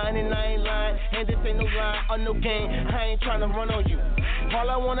divine and I ain't lying. And this ain't no line or no game, I ain't trying to run on you. All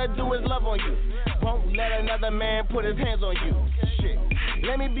I wanna do is love on you. Won't let another man put his hands on you. Shit,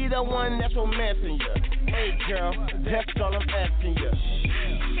 let me be the one that's romancing you. Hey girl, that's all I'm asking you.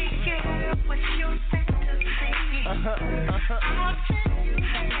 Hey girl, what you think to say? I'll take you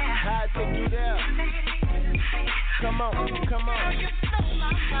there. I'll take you there. Come on. Girl, you blow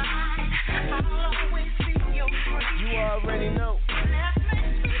my mind. I'll always be your friend. You already know. That makes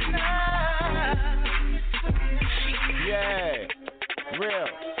me love. Yeah, real.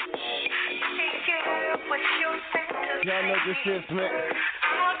 Hey girl, what you think to say? Y'all know this is, man.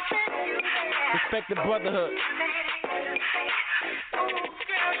 I'll take you there. Respect the brotherhood.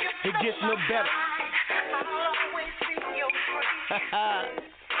 It gets no better.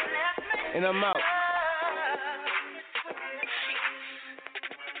 And I'm out.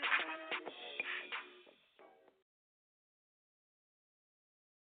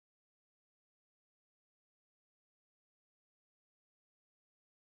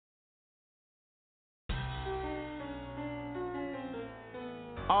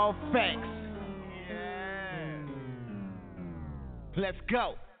 All facts. Let's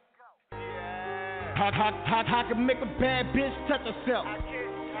go. I can make a bad bitch touch herself.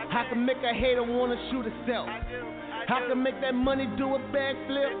 I can make a hater wanna shoot herself. I can make that money do a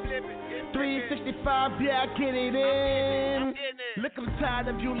backflip. 365, yeah, I get it in. Look, I'm tired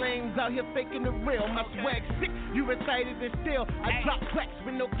of you lames out here faking the real. My swag sick, you recited it still. I drop cracks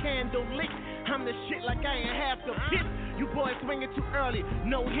with no candle lit. I'm the shit like I ain't half the bitch. You boys swinging too early,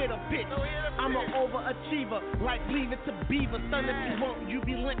 no hitter bitch. I'm an overachiever, like leave it to Beaver. Son, if you won't, you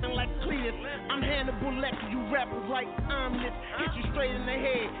be limping like Cletus. I'm Hannibal Lecter, you rappers like omelets. Hit you straight in the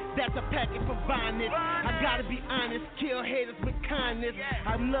head, that's a packet for violence. I gotta be honest, kill haters with kindness.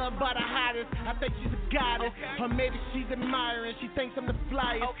 I'm loved by the hottest, I think she's a goddess. Or maybe she's admiring, she thinks I'm the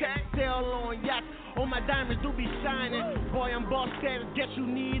flyest. Sail on yachts, all my diamonds do be shining. Boy, I'm boss status, guess you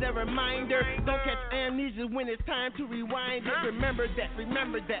need a reminder. Don't catch amnesia when it's time to rewind it. Remember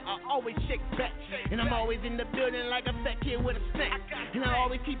that, I always shake back. And I'm always in the building like a fat kid with a snack. And I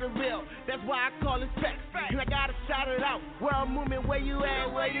always keep it real, that's why I call it facts. And I gotta shout it out, world movement, where you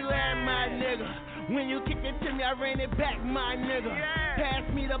at, my nigga? When you kick it to me, I ran it back, my nigga.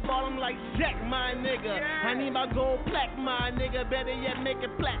 Pass me the ball, I'm like Jack, my nigga. I need my gold plaque, my nigga. Better yet, make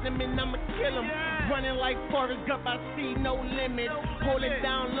it platinum and I'ma kill him. Running like Forrest Gump, I see no limit. Hold it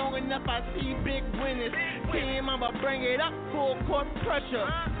down long enough up, I see big winners. Team, I'ma bring it up, full court pressure.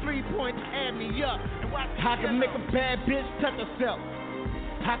 3 points, add me up. I can make a bad bitch touch herself.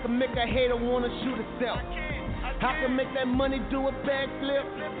 I can make a hater wanna shoot herself. I can make that money do a backflip.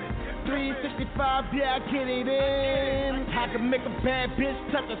 365, yeah, I get it in. I can make a bad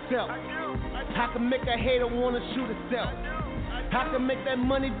bitch touch herself. I can make a hater wanna shoot herself. I can make that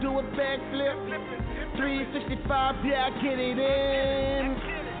money do a backflip. 365, yeah, I get it in.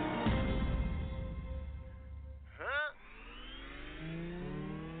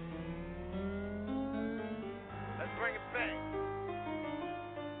 Let's bring it back.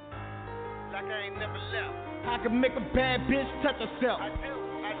 Like I ain't never left. I can make a bad bitch touch herself.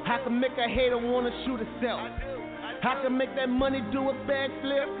 I can make a hater wanna shoot herself. I can make that money do a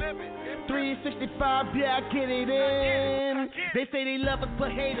backflip. 365, yeah, I get it in. They say they love us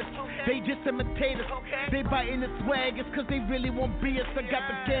but hate us. They just imitate us. They biting the swag, it's cause they really won't be us. I got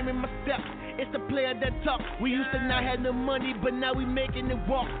the game in my step. It's the player that talk. We used to not have no money, but now we making it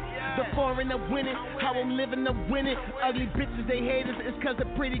walk. The foreign are winning, how I'm living I'm winning. Ugly bitches, they hate us, it's cause the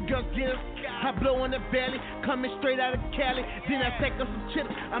pretty girls get us. I blow on the valley, coming straight out of Cali. Then I take up some chips,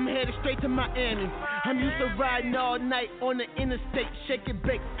 I'm headed straight to Miami. I'm used to riding all night on the interstate, shake and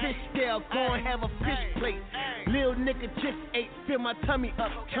bake, fish scale, go and have a fish plate. Lil nigga just ate, fill my tummy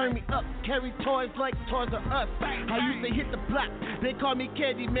up, turn me up, carry toys like Toys R Us. I used to hit the block, they call me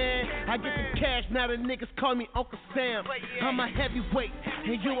Candy Man. I get the cash, now the niggas call me Uncle Sam. I'm a heavyweight,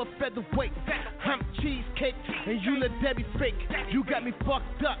 and you a featherweight. I'm cheesecake, and you little Debbie fake. You got me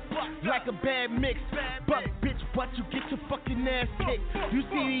fucked up, like a bad mix. But bitch, what you get your fucking ass kicked? You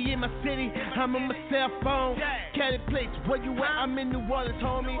see me in my city, I'm on my cell phone. Caddy plates, where you at? I'm in New Orleans,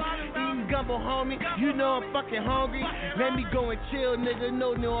 homie. Eating gumbo, homie. You know I'm fucking hungry. Let me go and chill, nigga.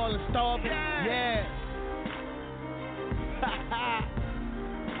 No New Orleans starving. Yeah.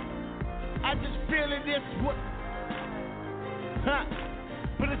 I just feeling this. Huh?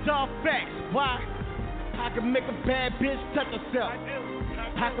 But it's all facts. Why? I can make a bad bitch touch herself.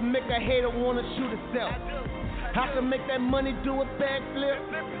 I can make a hater wanna shoot herself. I can make that money do a backflip.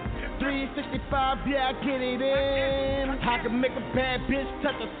 365, yeah, I get it in. I can make a bad bitch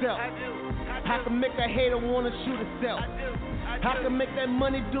touch herself. I can make a hater wanna shoot herself. I can make that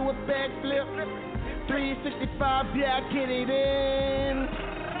money do a backflip. 365, yeah, I get it in.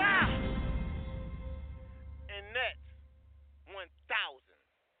 And that's 1,000.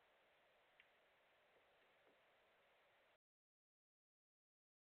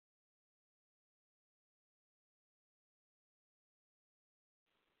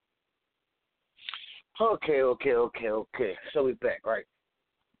 Okay. So we back, right?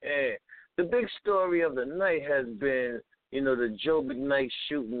 And the big story of the night has been, the Joe McKnight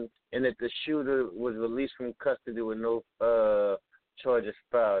shooting, and that the shooter was released from custody with no charges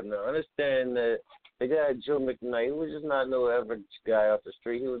filed. Now, understand that the guy Joe McKnight, he was just not no average guy off the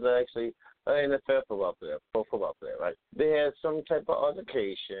street. He was actually an NFL football player, pro football player, right? They had some type of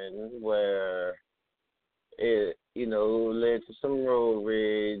altercation where it, led to some road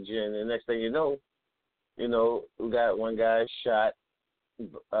rage, and the next thing you know, we got one guy shot,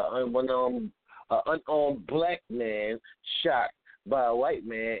 unarmed black man shot by a white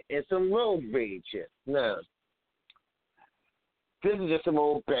man in some road rage. Now, this is just some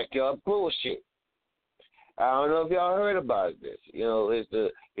old backyard bullshit. I don't know if y'all heard about this. It's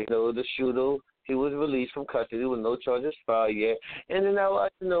the shooter. He was released from custody with no charges filed yet. And then I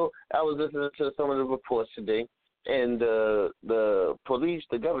was listening to some of the reports today. And the police,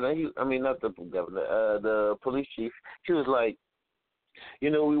 the governor, the police chief, he was like,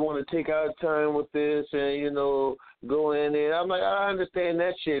 we want to take our time with this and, go in there. I'm like, I understand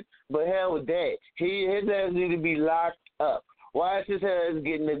that shit, but hell with that. His ass need to be locked up. Why is his ass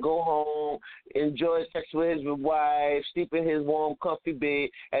getting to go home, enjoy sex with his wife, sleep in his warm, comfy bed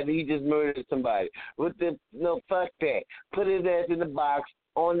after he just murdered somebody? Fuck that. Put his ass in the box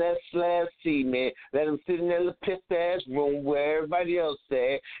on that slab cement, let him sit in that little pissed-ass room where everybody else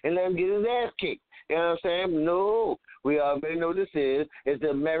at, and let him get his ass kicked. You know what I'm saying? No. We already know this is. It's the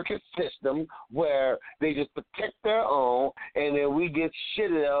American system where they just protect their own, and then we get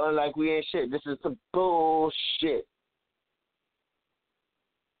shitted on like we ain't shit. This is some bullshit.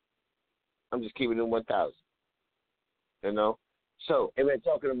 I'm just keeping it 1,000. So, they've been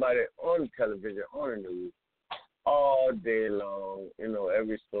talking about it on television, on the news, all day long.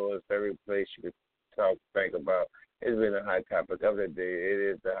 Every source, every place you could think about. It's been a hot topic of the day. It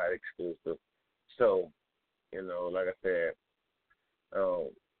is the hot exclusive. So, like I said,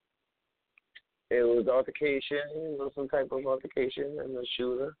 it was altercation, some type of altercation, and the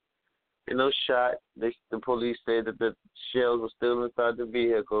shooter, shot. The police said that the shells were still inside the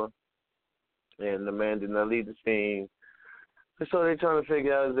vehicle. and the man did not leave the scene. So they're trying to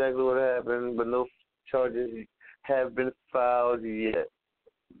figure out exactly what happened, but no charges have been filed yet.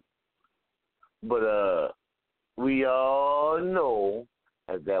 But we all know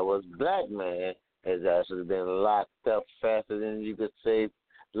that was black man has actually been locked up faster than you could say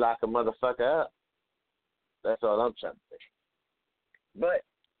lock a motherfucker up. That's all I'm trying to say. But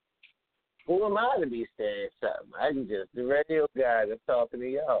who am I to be saying something? I'm just the radio guy that's talking to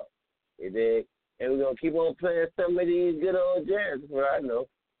y'all. You dig? And we're going to keep on playing some of these good old jams, what I know.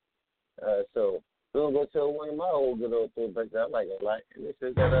 So we're going to go to one of my old good old throwbacks I like a lot. And this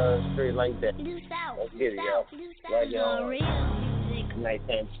is that Straight Like That. Let's get it, y'all. Right, y'all.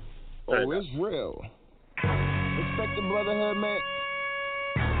 Nighttime. Oh, it's real. Respect the brotherhood, man.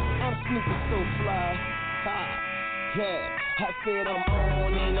 I'm Snoopy SoFly. Ha. Yeah. I said I'm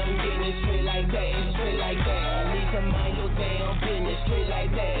on and I'm getting it straight like that, straight like that. I need to mind your damn business, straight like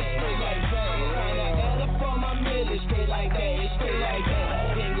that, straight like that. Kinda add up for my million, straight like that, straight like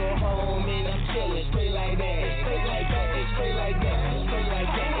that. Then go home and I'm chilling, straight like that, straight like that, straight like that, straight like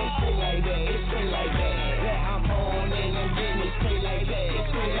that, straight like that, straight like that. Yeah, I'm on and I'm getting it straight like that,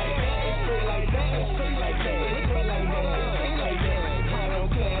 straight like that, straight like that, straight like that, straight like that, straight like that. I don't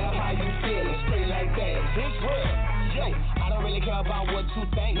care how you feeling, straight like that. It's real. Yo, I don't really care about what you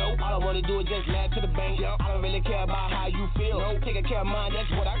think. Nope. All I wanna do is just laugh to the bank. Yep. I don't really care about how you feel. Nope. Taking care of mine,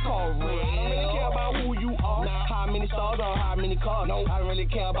 that's what I call real. I don't really care about who you are. Nah. How many stars or how many cars. Nope. I don't really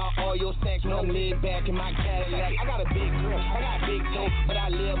care about all your stacks. No, I'm laid back in my Cadillac. I got a big grip, I got big dough, but I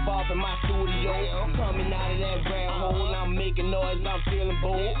live off in my studio. Coming out of that rat hole, I'm making noise, I'm feeling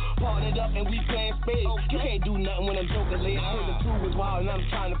bold. Partnered up and we playing spades. You can't do nothing when I'm joking late. I heard the two was wild and I'm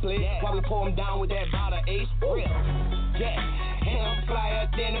trying to play. While we pull them down with that bottle ace. Real. Yeah, and I'm flyer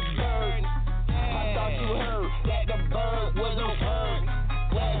than a bird. I thought you heard that the bird was a bird.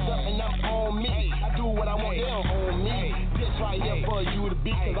 Flags up and I'm on me. I do what I want, they don't own me. This right here for you to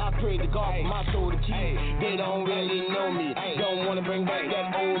be, cause I prayed to God for my soul to keep. They don't really know me. Don't wanna bring back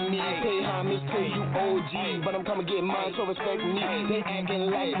that old me. Pay homage to you OGs, but I'm coming get mine, so respect me. They acting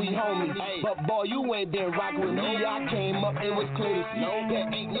like we homies, but boy, you ain't been rocking with me. I came up, it was clear to see.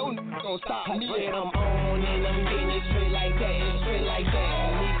 There ain't no gonna stop me. And I'm on and I'm getting it straight like that, straight like that.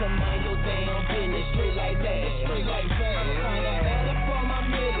 I need to mind your damn business, straight like that, straight like that. Kinda add up for my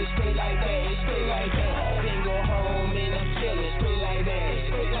million, straight like that, straight like that. Then go home and I'm chilling, straight like that,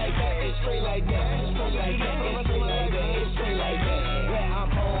 straight like that, straight like that, straight like that, straight like that, straight like that. Yeah, I'm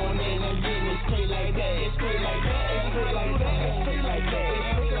on and I'm getting it straight like that, straight like that, straight like that, straight like that,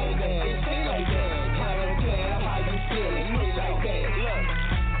 straight like that, straight like that. I don't care how you feeling, straight like that. Look,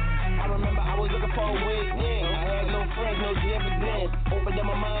 I remember I was looking for a way in. I had no friends, no evidence. Opened up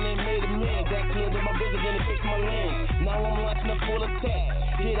my mind and made amends. That cleared up my vision, then it fixed my lens. Now I'm launching a full attack.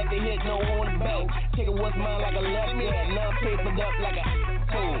 Hit after hit, no on the back. Taking what's mine like a left hand. Now I'm papered up like a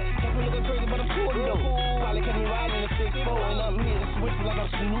fool. Kept me looking crazy, but I'm cool though. Probably kept me riding in the 6-4, and I'm hitting switches like I'm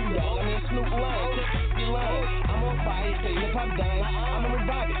Snoop Dogg. I mean Snoop Lion, you lying. I'm on fire, say hip hop dying. I'm a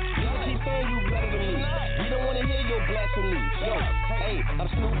revive it. You keep saying you better than me. You don't wanna hear your blasphemy. Yo, hey, I'm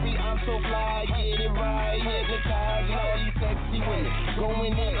Snoopy, I'm so fly, get it right, hypnotized, and all these sexy women.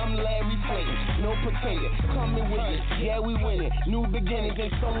 Going in, I'm Larry Clinton, no potato, coming with it, yeah we winning. New beginnings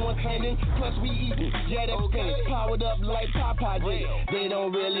and someone's ending, plus we eating, yeah that's finished. Powered up like Popeye did. They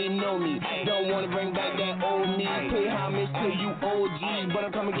don't really know me, don't wanna bring back that old me. Pay homage to you OGs, but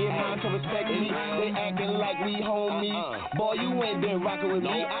I'm coming get mine, so respect me. They acting like we homies. Boy, you ain't been rocking with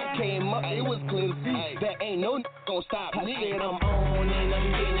me. I came up, it was clear to see. There ain't no gonna stop me. I said I'm on and I'm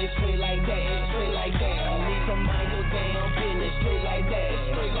getting it straight like that, straight like that. I need to mind your damn business, straight like that,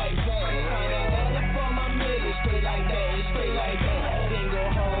 straight like that. Kinda add up for my million, straight like that, straight like that. Then go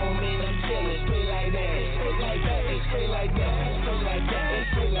home and I'm chilling, straight like that, straight like that, straight like that, straight like that,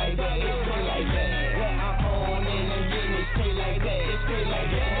 straight like that, straight like that. Yeah, I'm on and I'm getting it straight like that, straight like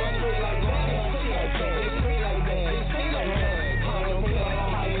that, straight like that, straight like that, straight like that, straight like that. I don't care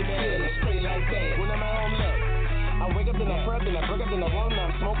how you feel, straight like that. When I'm at home, look, I wake up and I prep and I break up and I roll and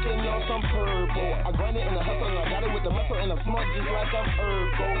I'm smoking on some purple. I grind it and I hustle and I got it with the muscle and I smoke just like I'm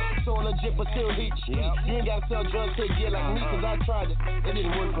herbo. So legit but still hit street. You ain't gotta sell drugs to get like me, cause I tried it, it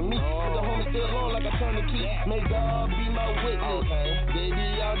didn't work for me. But the homie still on like I turned the key. May God be my witness. They be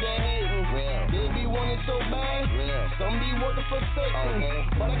out there hating, they be wanting so bad. Some be working for Satan.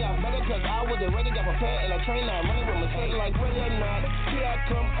 But I got better cause I wasn't ready, got prepared and I trained. I'm running with my set like ready or not. Here I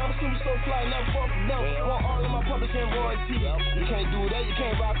come, I'm Snoopy SoFly, not fucking down. Want all of my publishing royalties. You can't do that, you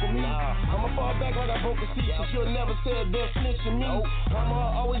can't rock with me. I'ma fall back like I broke a seat, cause you'll never say they'll snitch to me.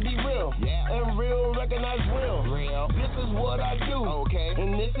 I'ma always be real, and real recognize real. This is what I do,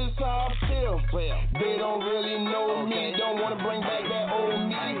 and this is how I feel. real. They don't really know me. Don't wanna bring back that old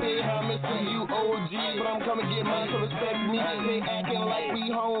me. Pay homage to you OG, but I'm coming to get mine, so respect me. They acting like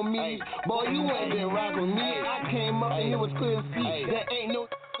we homies. Boy, you ain't been rockin' me. I came up and it was clear to see. There ain't no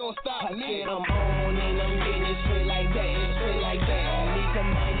gonna stop me. I'm on and I'm getting it straight like that, straight like that. Need to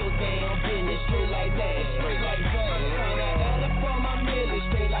mind your damn business, straight like that, straight like that. I'm tryna add up for my million,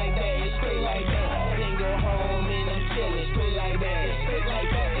 straight like that, straight like that. Then go home and I'm chillin', straight like that, straight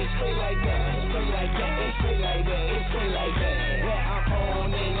like that, straight like that, straight like that, straight like that, straight like that. Yeah, I'm on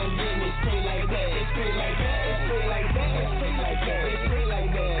and I'm getting it straight like that, straight like that, straight like that, straight like that, straight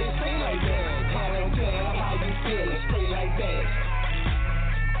like that, straight like that. I don't care how you feelin', straight like that.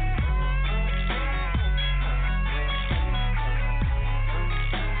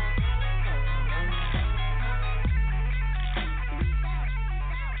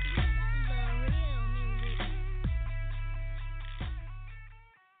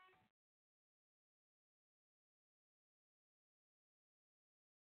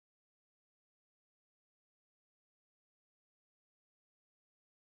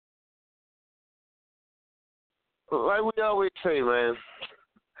 Like we always say, man,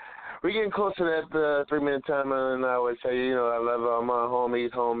 we're getting close to that 3-minute timer, and I always tell you, I love all my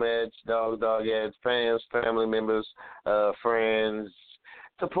homies, homeheads, dog-heads, fans, family members, friends,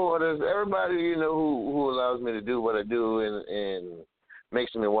 supporters, everybody, who allows me to do what I do and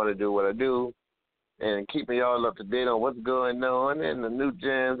makes me want to do what I do and keep me all up to date on what's going on and the new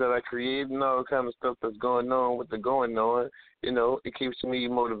jams that I create and all kind of stuff that's going on with the going on. It keeps me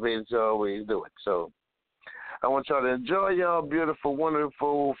motivated to always do it. So I want y'all to enjoy y'all beautiful,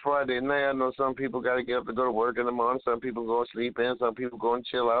 wonderful Friday night. I know some people got to get up to go to work in the morning. Some people going to sleep in. Some people going to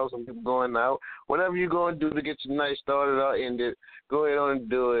chill out. Some people going out. Whatever you're going to do to get your night started or ended, go ahead on and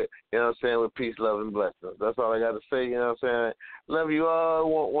do it, with peace, love, and blessings. That's all I got to say, Love you all.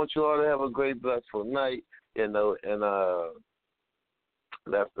 Want you all to have a great, blissful night, and that's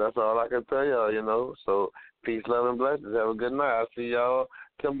all I can tell y'all, So peace, love, and blessings. Have a good night. I'll see y'all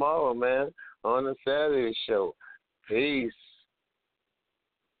tomorrow, man, on the Saturday show. Peace.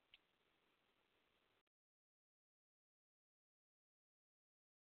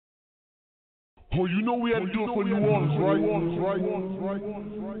 Oh, we had to do it for New Orleans, right?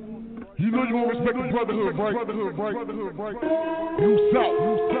 You know you want to respect the brotherhood, right? You South.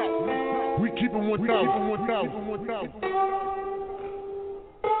 We keep it 1,000.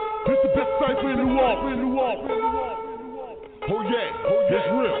 This the best cypher in New Orleans. Oh yeah, it's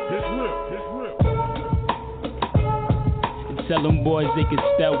real. Tell them boys they can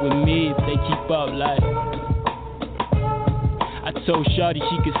step with me if they keep up like. I told Shawty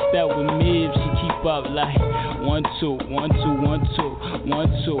she could step with me if she keep up like 1 2 1 2 1 2 1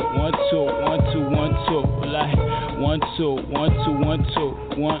 2 1 2 1 2 1 2 like 1 2 1 2 1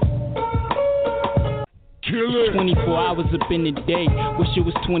 2 1. 24 hours up in the day, wish it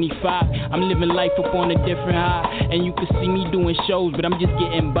was 25. I'm living life up on a different high, and you can see me doing shows, but I'm just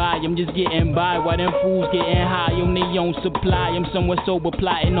getting by while them fools getting high on their own supply. I'm somewhere sober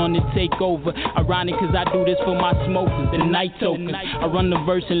plotting on the takeover. Ironic cause I do this for my smokers, the night tokens. I run the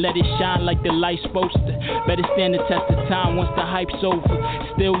verse and let it shine like the light's supposed to. Better stand the test of time once the hype's over.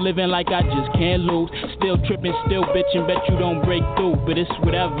 Still living like I just can't lose. Still tripping, still bitching, bet you don't break through. But it's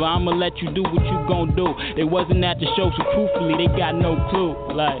whatever, I'ma let you do what you gon' do. They wasn't at the show, so truthfully, they got no clue.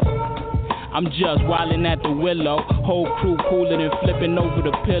 Like, I'm just wildin' at the Willow. Whole crew cooler than flipping over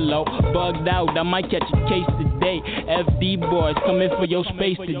the pillow. Bugged out, I might catch a case today. FD boys coming for your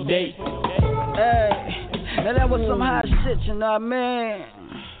space today. Hey, now that was some hot shit, you know what I mean?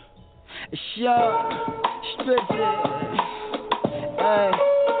 It's young, stricted. Hey.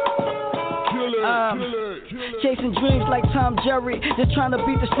 Chasing dreams like Tom Jerry, just trying to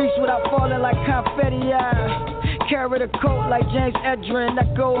beat the streets without falling like confetti. I carry the coat like James Edrin. I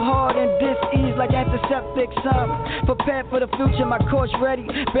go hard and dis-ease like antiseptics. I'm prepared for the future, my course ready.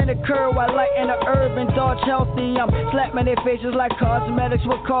 Bend a curve while lighting the herb and dodge healthy. I'm slapping their faces like cosmetics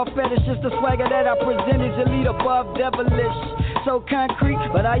with car fetish. Just the swagger that I present is elite above devilish. So concrete,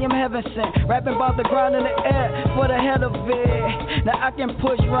 but I am heaven sent. Rapping about the ground in the air for the hell of it. Now I can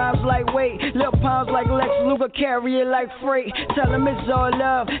push rhymes like weight, little pounds like Lex Luger, carry it like freight. Tell them it's all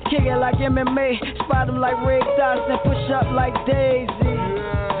love, kick it like MMA. Spot them like Ray Dawson, push up like Daisy.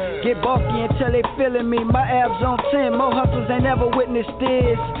 Get bulky until they feeling me. My abs on 10, more hustles ain't never witnessed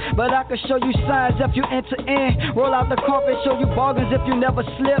this. But I can show you signs if you enter in. Roll out the carpet, show you bargains if you never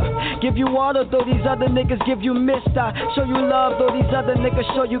slip. Give you water, though these other niggas give you mist. I show you love, though these other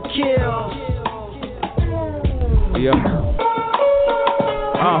niggas show you kills. Yeah.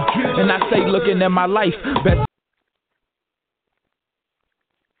 And I say looking at my life, best